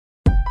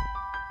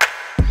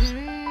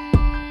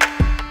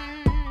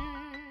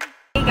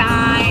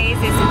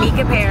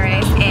Mica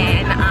Parris,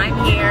 and I'm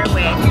here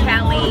with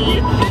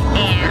Kelli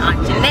and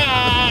Aunt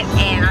Jeanette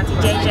and Auntie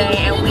JJ,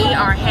 and we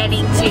are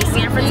heading to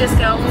San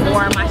Francisco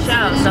for my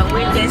show. So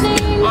we're just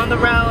on the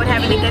road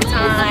having a good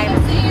time,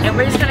 and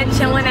we're just kind of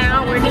chilling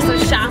out. We're just some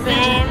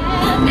shopping,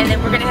 and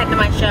then we're gonna head to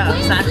my show.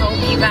 So I hope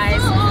you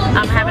guys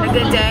having a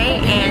good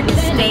day, and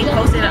stay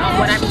posted on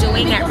what I'm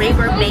doing at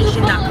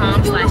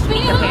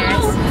reverbnation.com/Mica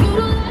Parris.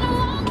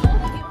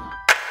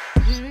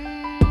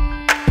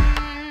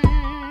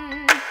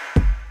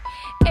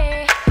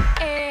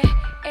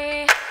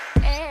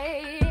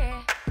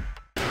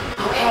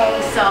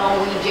 So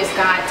we just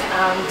got to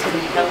the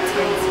Hilton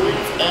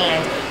Suites,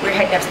 and we're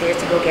heading upstairs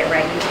to go get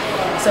ready.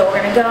 So we're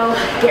gonna go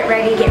get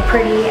ready, get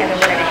pretty, and then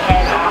we're gonna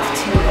head off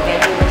to the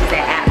venue, which is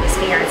at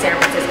Atmosphere in San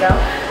Francisco.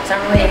 So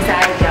I'm really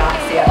excited, y'all.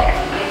 See you there.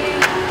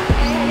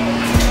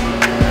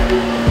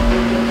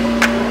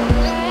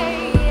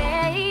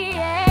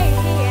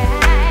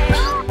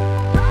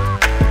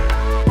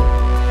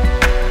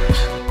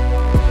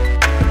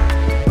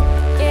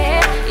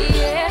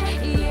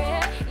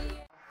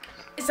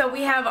 So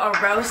we have a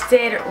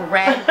roasted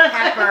red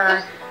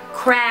pepper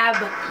crab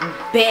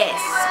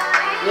bisque,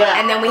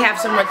 and then we have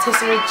some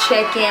rotisserie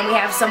chicken, we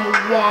have some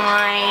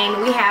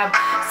wine, we have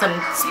some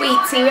sweet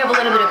tea, we have a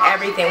little bit of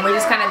everything. We're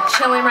just kind of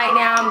chilling right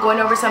now. I'm going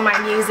over some of my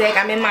music.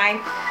 I'm in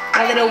my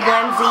little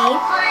onesie,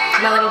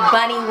 my little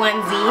bunny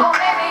onesie,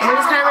 and we're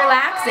just kind of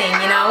relaxing,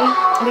 you know,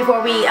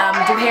 before we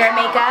do hair and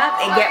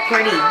makeup and get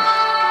pretty.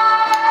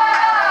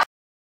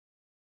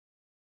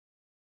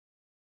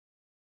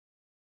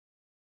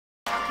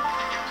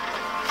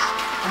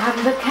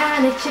 I'm the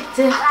kind of chick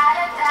to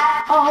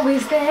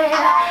always there.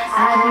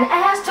 I didn't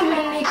ask too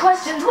many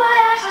questions.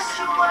 What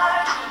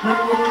when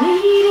you're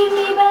needing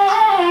me,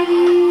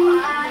 baby?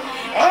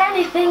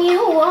 Anything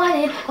you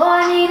wanted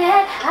or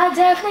needed, I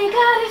definitely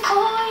got it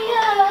for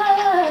you.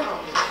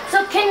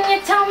 So can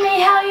you tell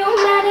me how you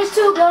managed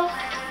to go?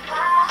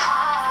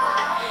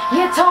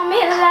 You told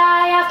me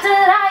lie after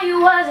lie.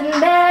 You wasn't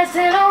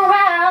messing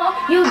around.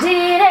 You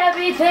did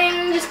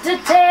everything just to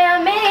tear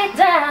me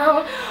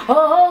down.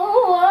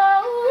 Oh.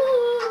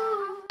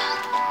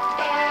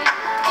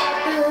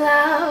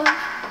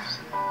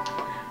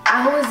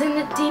 I was in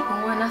the deep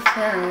when I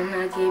fell, and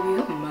I gave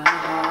you my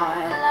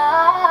heart.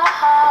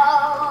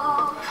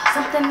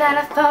 Something that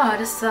I thought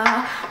I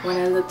saw when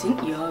I looked in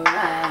your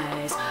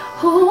eyes.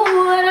 Who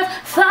would have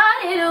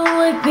thought it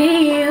would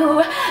be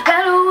you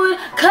that would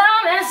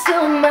come and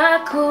steal my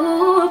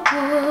cool?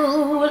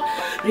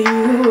 You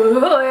were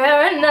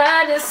wearing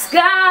a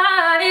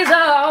disguise,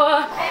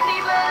 oh.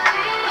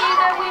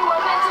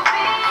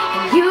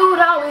 And you'd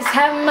always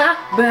have my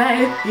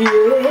back,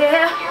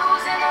 yeah.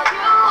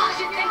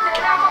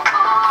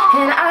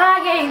 And I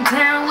ain't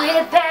down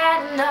with that,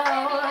 no.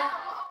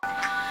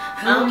 I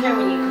don't care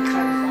when you can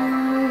cut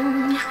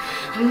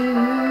it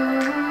off.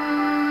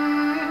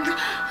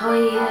 Oh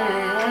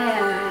yes.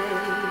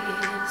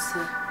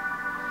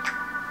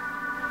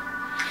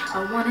 I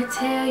wanna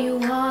tell you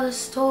all the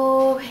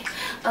story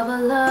of a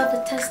love the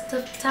test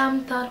of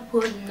time thought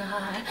would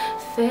not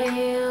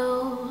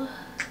fail.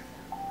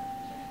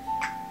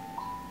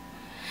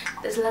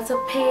 There's lots of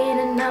pain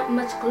and not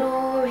much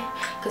glory,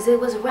 'cause it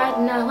was right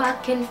now I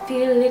can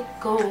feel it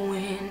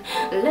going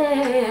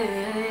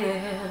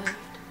left.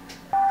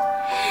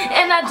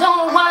 And I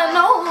don't wanna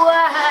know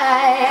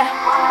why,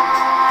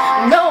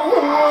 no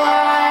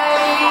why,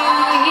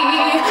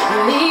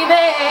 leaving.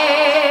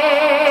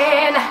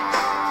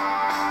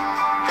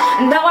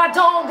 No, I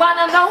don't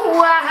wanna know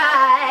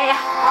why,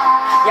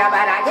 yeah,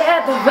 but I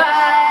get the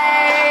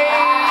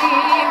vibe,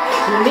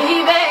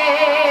 leaving.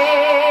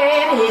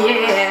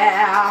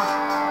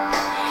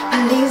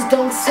 Please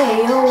don't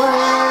say a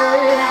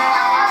word,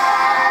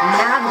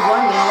 not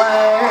one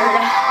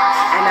word.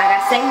 I'm not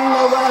gonna say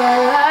no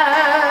word.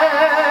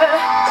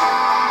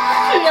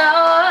 No,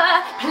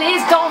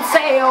 please don't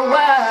say a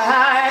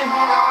word,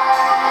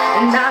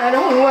 not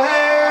a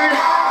word,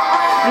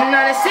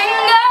 not a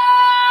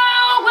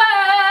single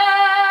word.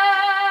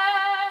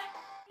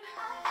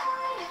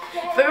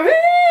 For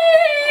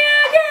real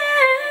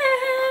again,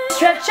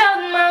 stretch out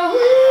my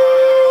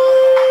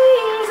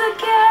wings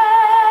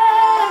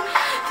again.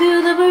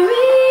 Feel the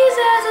breeze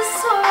as I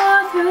soar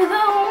through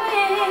the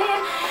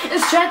wind,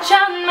 and stretch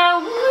out my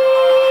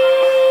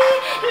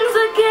wings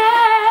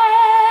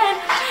again.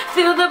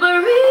 Feel the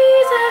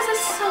breeze as I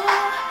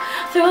soar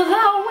through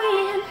the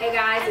wind. Hey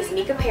guys, it's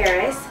Mica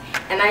Parris,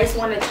 and I just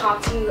want to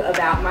talk to you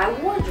about my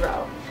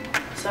wardrobe.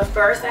 So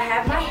first, I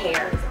have my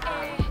hair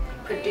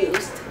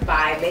produced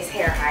by Miss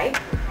Hair Hype,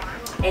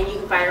 and you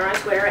can find her on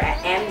Twitter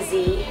at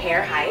MZ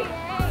Hair Hype.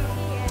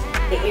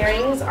 The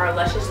earrings are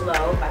Luscious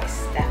Low by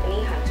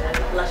Stephanie Hunter,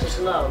 Luscious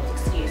Low,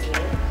 excuse me.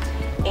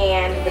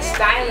 And the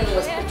styling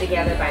was put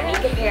together by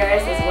Mica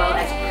Parris as well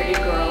as Pretty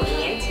Girl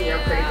ENT, or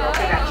Pretty Girl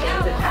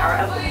Productions, the Power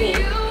of the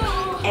Pink.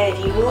 And if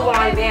you move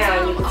on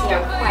down, you can see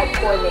I'm quite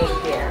coordinated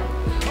here.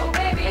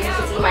 And you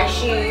can see my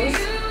shoes,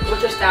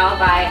 which are styled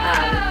by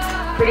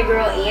Pretty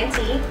Girl ENT,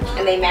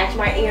 and they match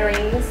my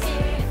earrings.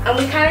 And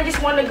we kind of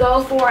just want to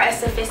go for a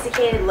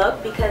sophisticated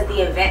look because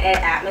the event at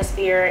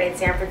Atmosphere in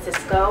San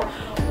Francisco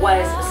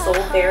was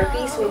soul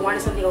therapy. So we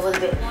wanted something a little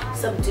bit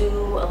subdued,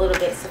 a little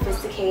bit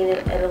sophisticated,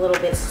 and a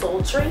little bit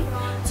sultry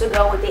to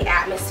go with the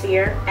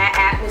Atmosphere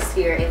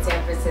in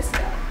San Francisco.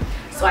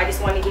 So I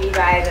just want to give you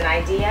guys an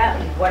idea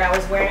of what I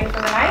was wearing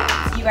for the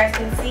night so you guys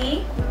can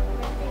see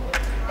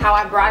how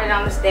I brought it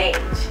on the stage.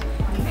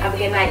 Have a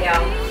good night,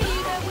 y'all.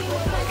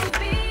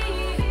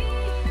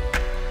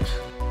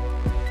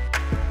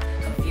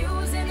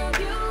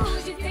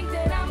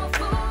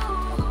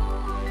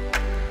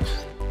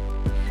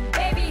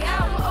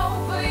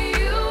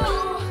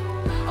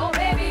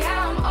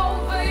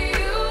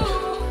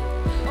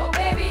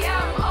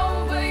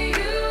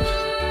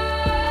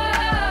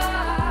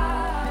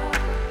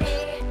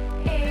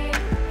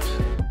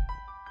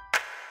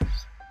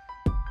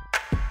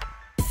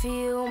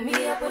 Fill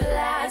me up with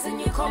lies and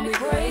you call me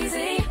crazy.